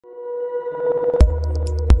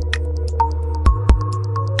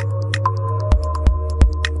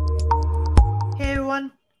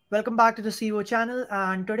Welcome back to the Civo channel,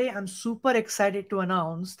 and today I'm super excited to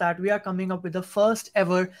announce that we are coming up with the first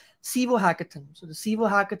ever Civo Hackathon. So the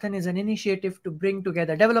Civo Hackathon is an initiative to bring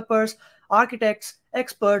together developers, architects,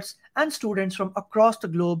 experts, and students from across the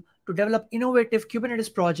globe to develop innovative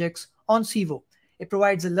Kubernetes projects on Civo. It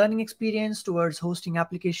provides a learning experience towards hosting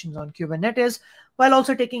applications on Kubernetes while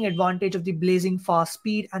also taking advantage of the blazing fast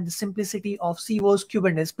speed and the simplicity of Civo's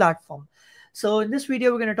Kubernetes platform. So in this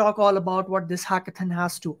video, we're going to talk all about what this hackathon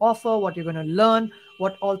has to offer, what you're going to learn,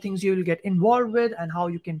 what all things you will get involved with, and how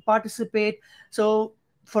you can participate. So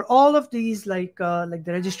for all of these, like the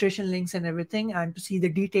registration links and everything, and to see the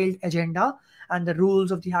detailed agenda and the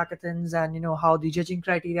rules of the hackathons, and how the judging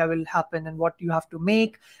criteria will happen and what you have to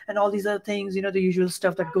make, and all these other things, the usual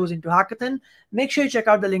stuff that goes into hackathon. Make sure you check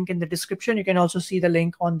out the link in the description. You can also see the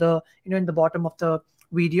link on the in the bottom of the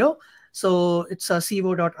video. So it's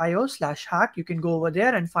civo.io/hack. You can go over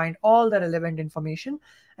there and find all the relevant information.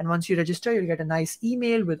 And once you register, you'll get a nice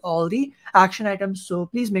email with all the action items. So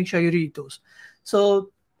please make sure you read those.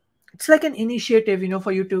 So it's like an initiative,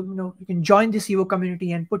 for you to, you can join the Civo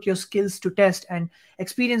community and put your skills to test and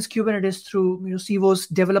experience Kubernetes through, Civo's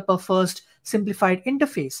developer first simplified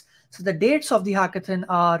interface. So the dates of the hackathon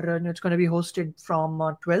are, it's going to be hosted from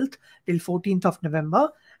 12th till 14th of November.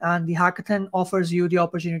 And the hackathon offers you the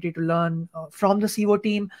opportunity to learn from the Civo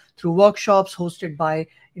team through workshops hosted by,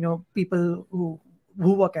 people who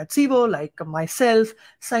work at Civo, like myself,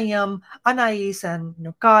 Sayam, Anais, and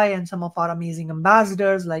Kai, and some of our amazing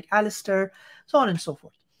ambassadors like Alistair, so on and so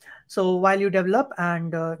forth. So while you develop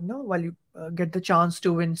and while you get the chance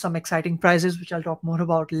to win some exciting prizes, which I'll talk more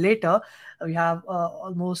about later, we have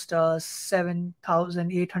almost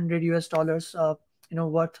 7,800 US dollars,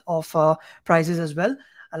 worth of prizes as well.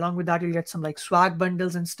 Along with that, you'll get some like swag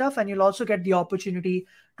bundles and stuff, and you'll also get the opportunity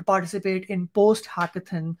to participate in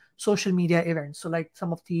post-hackathon social media events. So like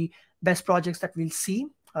some of the best projects that we'll see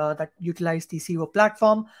that utilize the Civo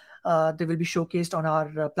platform, they will be showcased on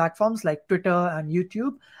our platforms like Twitter and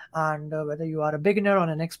YouTube. And whether you are a beginner or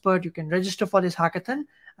an expert, you can register for this hackathon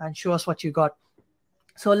and show us what you got.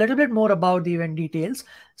 So a little bit more about the event details.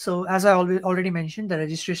 So as I already mentioned, the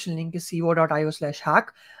registration link is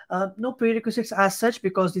civo.io/hack. No prerequisites as such,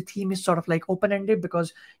 because the theme is sort of like open-ended,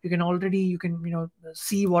 because you can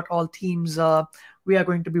see what all themes we are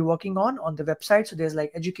going to be working on the website. So there's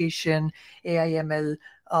like education, AI/ML,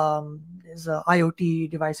 there's IoT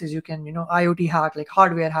devices. You can IoT hack, like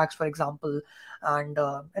hardware hacks, for example, and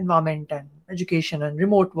environment and education and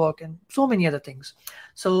remote work and so many other things.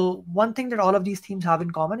 So one thing that all of these themes have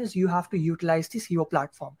in common is you have to utilize the Civo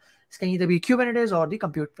platform. It can either be Kubernetes or the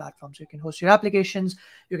compute platform. So you can host your applications.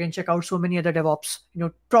 You can check out so many other DevOps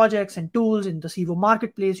projects and tools in the Civo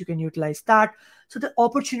marketplace. You can utilize that. So the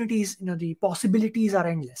opportunities, the possibilities are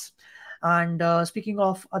endless. And speaking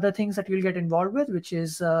of other things that you'll get involved with, which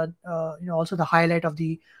is also the highlight of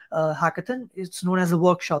the hackathon, it's known as the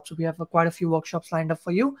workshop. So we have quite a few workshops lined up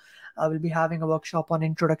for you. We'll be having a workshop on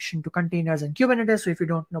introduction to containers and Kubernetes. So if you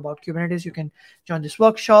don't know about Kubernetes, you can join this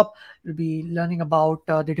workshop. We'll be learning about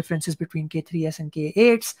the differences between K3s and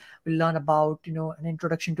K8s. We'll learn about an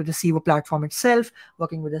introduction to the Civo platform itself,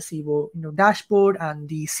 working with the Civo dashboard and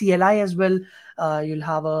the CLI as well. You'll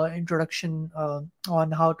have an introduction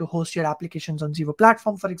on how to host your applications on Civo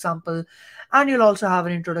platform, for example, and you'll also have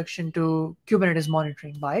an introduction to Kubernetes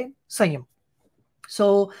monitoring by Sayam.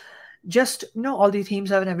 So just all the themes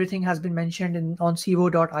and everything has been mentioned on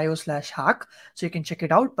civo.io/hack, so you can check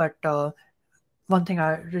it out. But one thing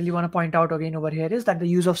I really want to point out again over here is that the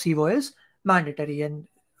use of Civo is mandatory, and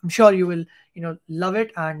I'm sure you will love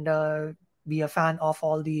it and be a fan of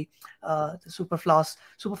all the super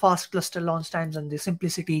fast cluster launch times and the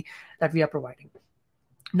simplicity that we are providing.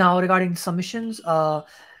 Now regarding submissions,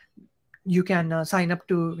 you can sign up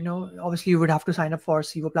to, obviously you would have to sign up for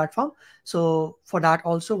Civo platform. So for that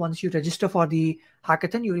also, once you register for the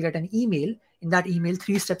hackathon, you will get an email. In that email,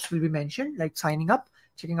 3 steps will be mentioned, like signing up,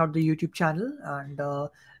 checking out the YouTube channel, and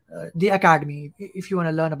the academy. If you want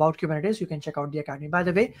to learn about Kubernetes, you can check out the academy. By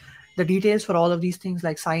the way, the details for all of these things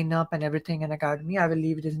like sign up and everything and academy, I will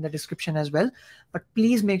leave it in the description as well. But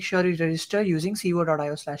please make sure you register using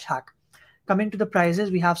civo.io/hack. Coming to the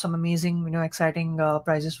prizes, we have some amazing, exciting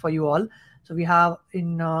prizes for you all. So we have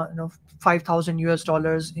in 5,000 US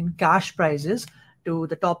dollars in cash prizes to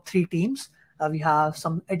the top 3 teams. We have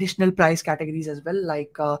some additional prize categories as well,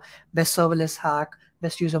 like best serverless hack,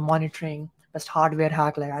 best user monitoring, best hardware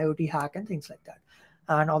hack like IoT hack and things like that.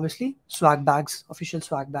 And obviously swag bags, official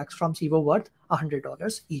swag bags from Civo worth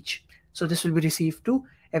 $100 each. So this will be received to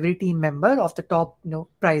every team member of the top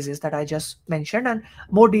prizes that I just mentioned, and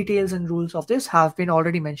more details and rules of this have been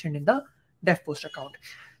already mentioned in the dev post account.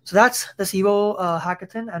 So that's the Civo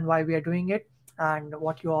Hackathon and why we are doing it, and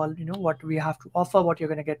what you all, what we have to offer, what you're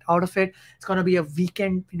going to get out of it. It's going to be a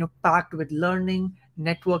weekend, packed with learning,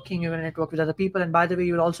 networking. You're going to network with other people. And by the way,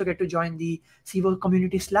 you'll also get to join the Civo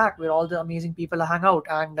community Slack, where all the amazing people hang out.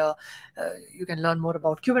 And you can learn more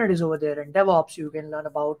about Kubernetes over there and DevOps. You can learn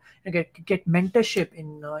about, get mentorship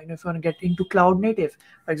in, if you want to get into cloud native,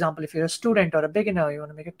 for example, if you're a student or a beginner, you want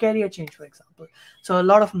to make a career change, for example. So a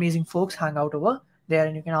lot of amazing folks hang out over there,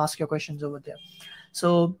 and you can ask your questions over there.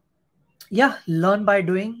 So yeah, learn by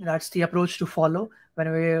doing. That's the approach to follow when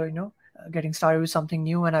we're getting started with something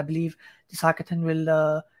new. And I believe this hackathon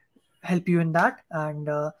will help you in that. And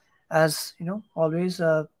as always,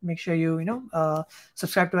 make sure you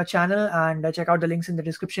subscribe to our channel, and check out the links in the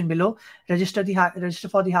description below. Register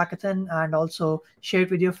for the hackathon, and also share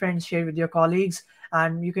it with your friends, share it with your colleagues.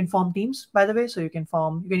 And you can form teams, by the way. So you can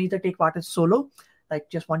either take part as solo, like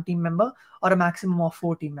just one team member, or a maximum of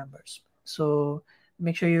 4 team members. So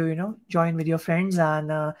make sure you join with your friends,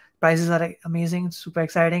 and prizes are amazing. It's super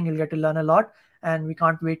exciting. You'll get to learn a lot, and we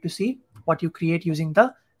can't wait to see what you create using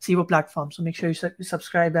the Civo platform. So make sure you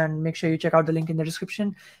subscribe, and make sure you check out the link in the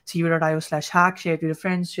description, civo.io/hack. Share it with your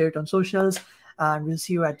friends, share it on socials, and we'll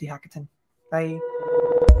see you at the hackathon. Bye.